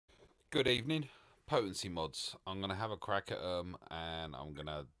Good evening, potency mods. I'm gonna have a crack at them, and I'm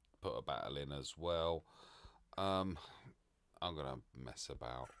gonna put a battle in as well. Um, I'm gonna mess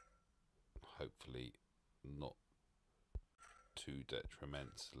about. Hopefully, not too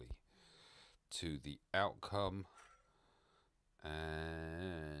detrimentally to the outcome,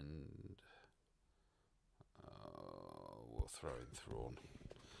 and we'll throw in Thrawn.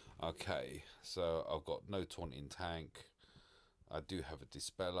 Okay, so I've got no taunting tank. I do have a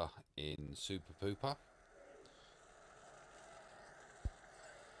dispeller in Super Pooper.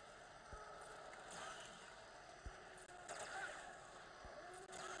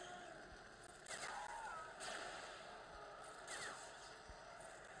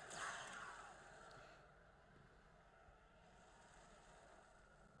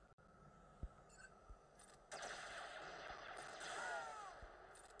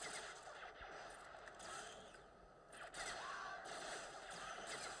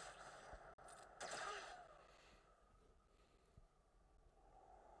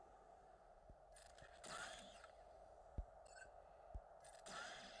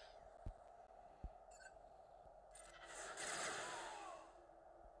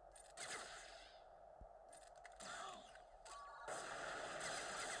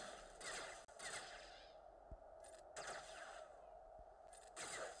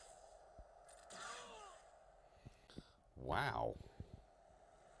 Wow,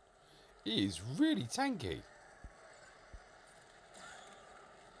 he is really tanky.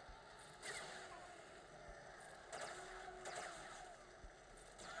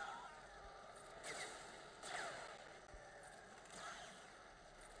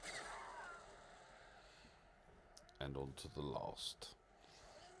 And on to the last.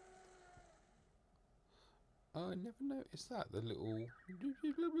 Oh, I never noticed that. The little...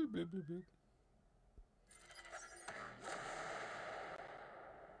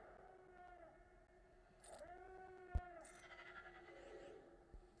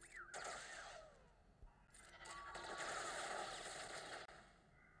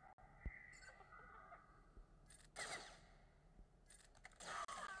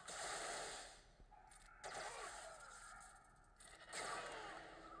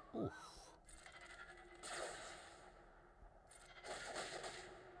 Oof.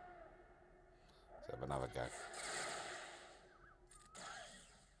 Let's have another go.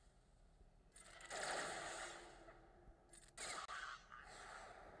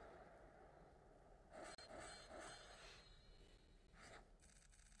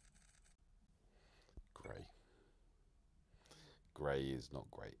 Grey. Grey is not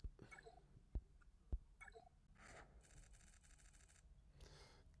great.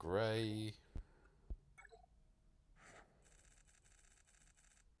 Grey.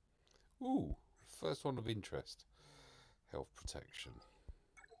 Ooh, first one of interest. Health protection.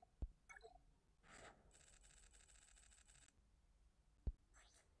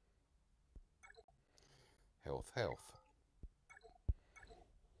 Health.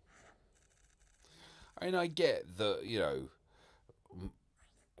 I mean, I get that,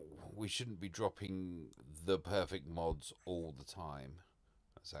 we shouldn't be dropping the perfect mods all the time.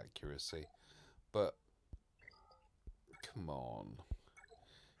 That's accuracy. But, come on.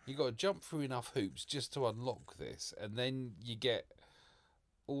 You got to jump through enough hoops just to unlock this, and then you get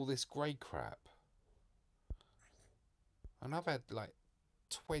all this grey crap. And I've had like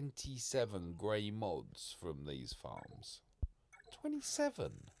 27 grey mods from these farms.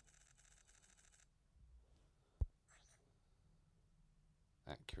 27!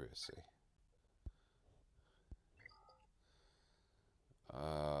 Accuracy.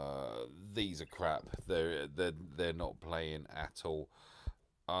 These are crap. They're not playing at all.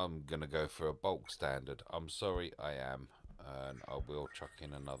 I'm gonna go for a bulk standard. I'm sorry, I am, and I will chuck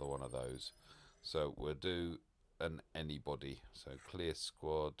in another one of those. So we'll do an anybody. So clear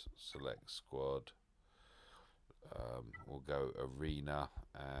squad, select squad. We'll go arena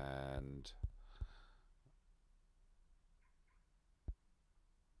and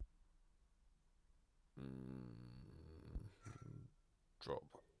drop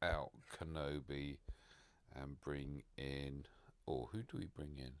out Kenobi and bring in. Oh, who do we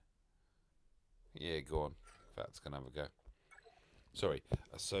bring in? Yeah, go on. Fat's gonna have a go. Sorry,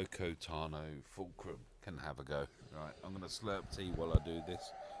 Ahsoka Tano Fulcrum can have a go. Right, I'm gonna slurp tea while I do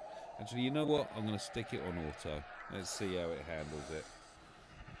this. Actually, you know what? I'm gonna stick it on auto. Let's see how it handles it.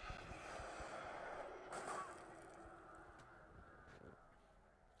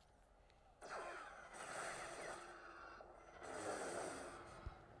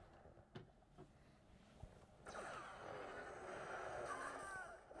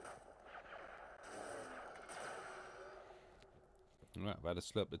 Right, I've had a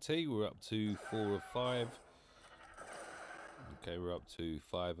slurp of tea. We're up to 4 of 5. Okay, we're up to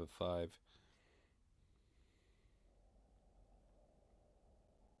 5 of 5.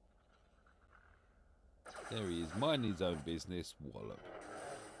 There he is, minding his own business. Wallop.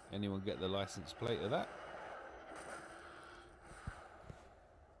 Anyone get the license plate of that?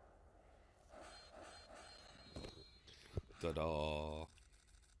 Ta-da!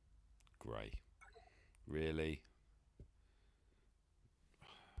 Grey. Really?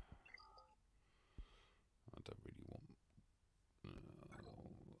 I don't really want...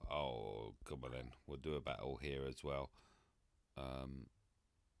 oh, come on then. We'll do a battle here as well.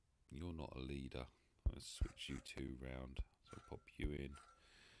 You're not a leader. Let's switch you two round. So I'll pop you in.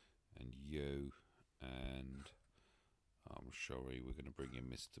 And you. And... I'm sorry, we're going to bring in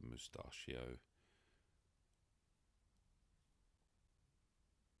Mr. Mustachio.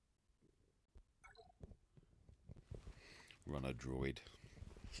 Run a droid.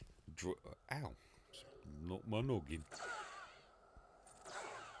 Ow! Not my noggin.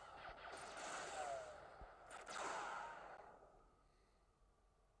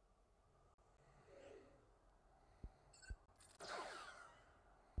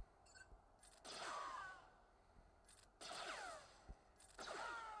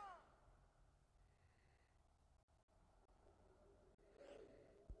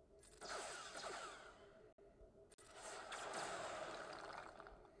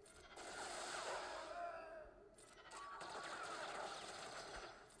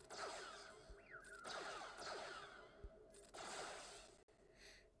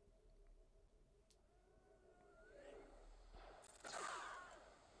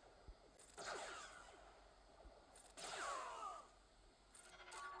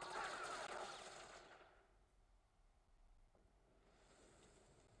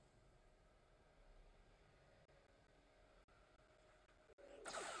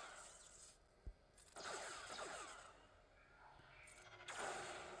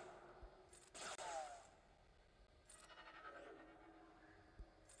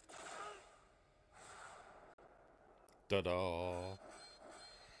 Ta-da!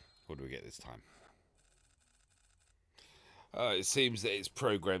 What do we get this time? It seems that it's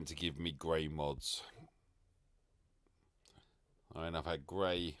programmed to give me grey mods. I mean, I've had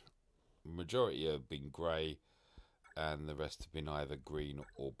grey, majority have been grey, and the rest have been either green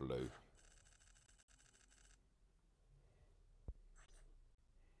or blue.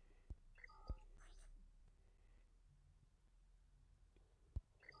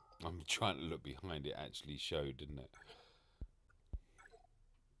 I'm trying to look behind, it actually showed, didn't it?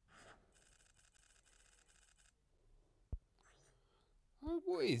 Oh,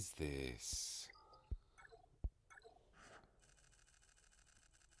 what is this?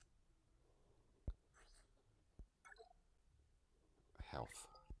 Health.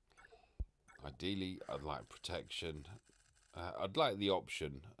 Ideally, I'd like protection. I'd like the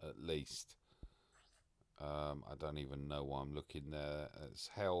option, at least. I don't even know why I'm looking there. It's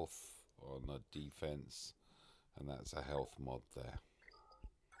health on the defense, and that's a health mod there.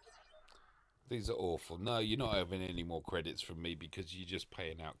 These are awful. No, you're not having any more credits from me because you're just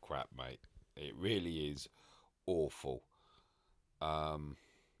paying out crap, mate. It really is awful.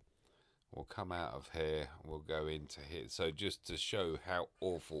 We'll come out of here. We'll go into here. So just to show how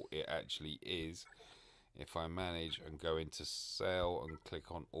awful it actually is, if I manage and go into sell and click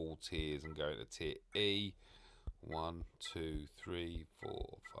on all tiers and go into tier E, 1, 2, 3,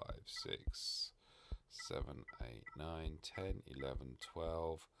 4, 5, 6, 7, 8, 9, 10, 11,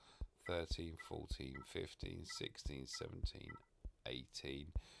 12, 13, 14, 15, 16, 17, 18,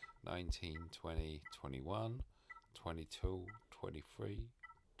 19, 20, 21, 22, 23,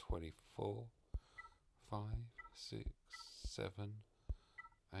 24, 5, 6, 7,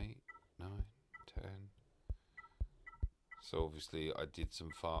 8, 9, 10. So obviously I did some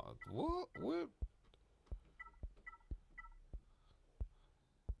far... What?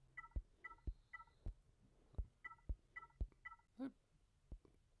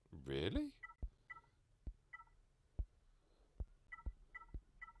 Really?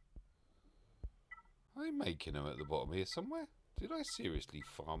 I'm making them at the bottom here somewhere. Did I seriously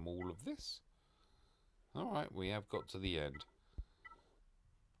farm all of this? Alright, we have got to the end.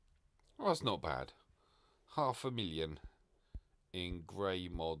 Well, that's not bad. 500,000 in grey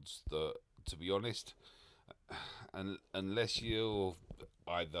mods that, to be honest, unless you're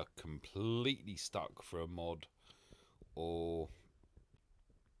either completely stuck for a mod or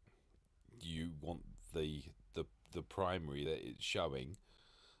you want the primary that it's showing,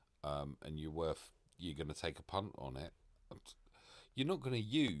 and you're going to take a punt on it, you're not going to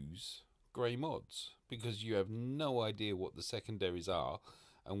use grey mods, because you have no idea what the secondaries are,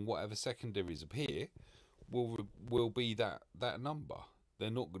 and whatever secondaries appear will be that number. They're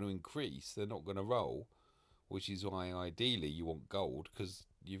not going to increase. They're not going to roll, which is why ideally you want gold, because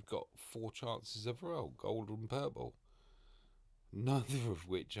you've got 4 chances of roll, gold and purple. Neither of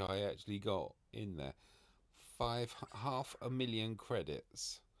which I actually got in there. 500,000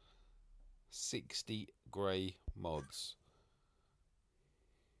 credits. 60 grey mods.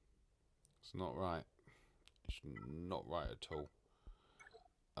 It's not right. It's not right at all.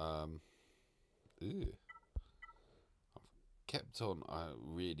 Ew. I've kept on. I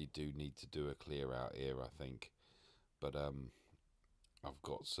really do need to do a clear out here, I think. But I've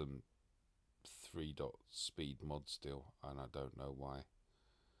got some 3-dot speed mods still, and I don't know why.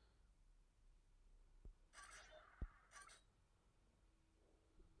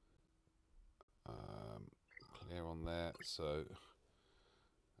 Clear on there, so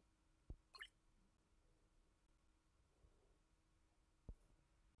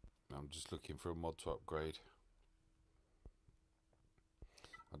I'm just looking for a mod to upgrade.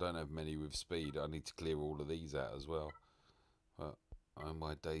 I don't have many with speed. I need to clear all of these out as well. But on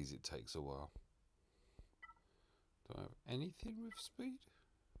my days it takes a while. Do I have anything with speed?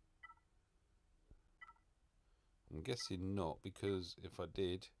 I'm guessing not, because if I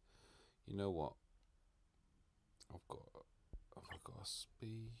did, you know what? Have I got a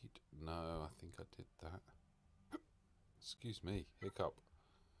speed? No, I think I did that. Excuse me, hiccup.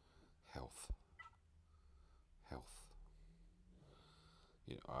 Health.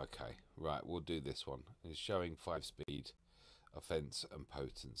 Yeah, okay, right, we'll do this one. It's showing 5 speed, offense and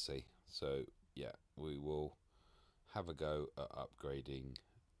potency. So yeah, we will have a go at upgrading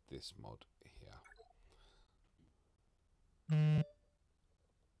this mod here.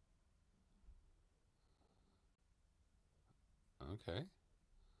 Okay.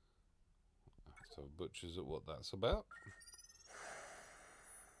 So butchers at what that's about.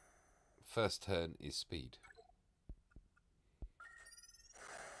 First turn is speed.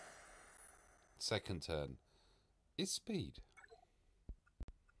 Second turn is speed.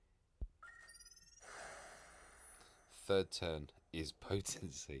 Third turn is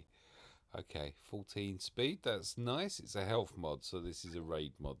potency. Okay, 14 speed, that's nice. It's a health mod, so this is a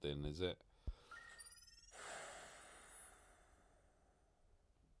raid mod then, is it?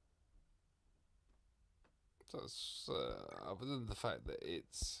 That's, other than the fact that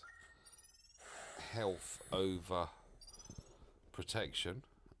it's health over protection,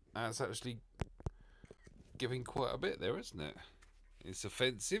 that's actually giving quite a bit there, isn't it? It's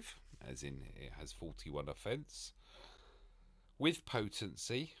offensive, as in it has 41 offense, with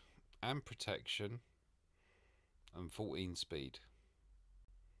potency and protection and 14 speed.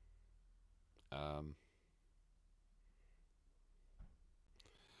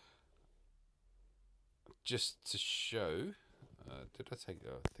 Just to show, did I take?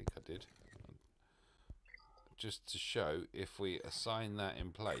 I think I did. Just to show, if we assign that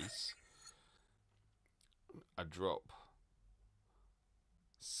in place, I drop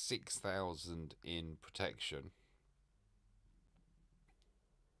 6,000 in protection.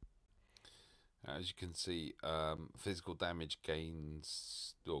 As you can see, physical damage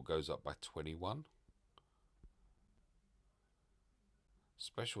gains or goes up by 21.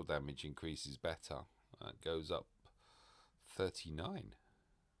 Special damage increases better. It goes up 39.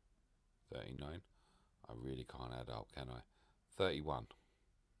 39. I really can't add up, can I? 31.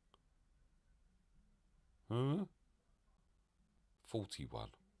 Huh? 41.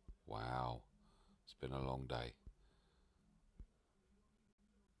 Wow. It's been a long day.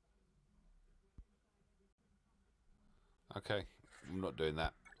 Okay, I'm not doing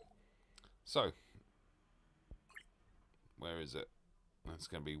that. So, where is it? That's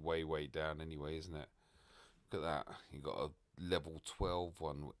going to be way down anyway, isn't it? Look at that. You got a level 12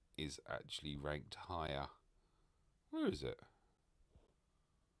 one is actually ranked higher. Where is it?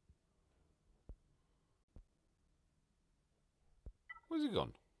 Where's it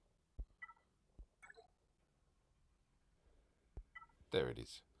gone? There it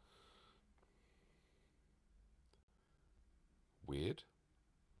is. Weird.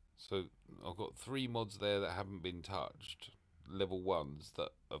 So I've got 3 mods there that haven't been touched. Level 1s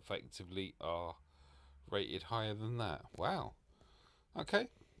that effectively are rated higher than that. Wow. Okay.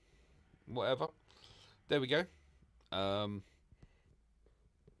 Whatever. There we go. I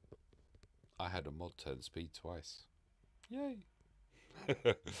had a mod turn speed twice. Yay.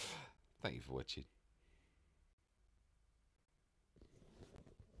 Thank you for watching.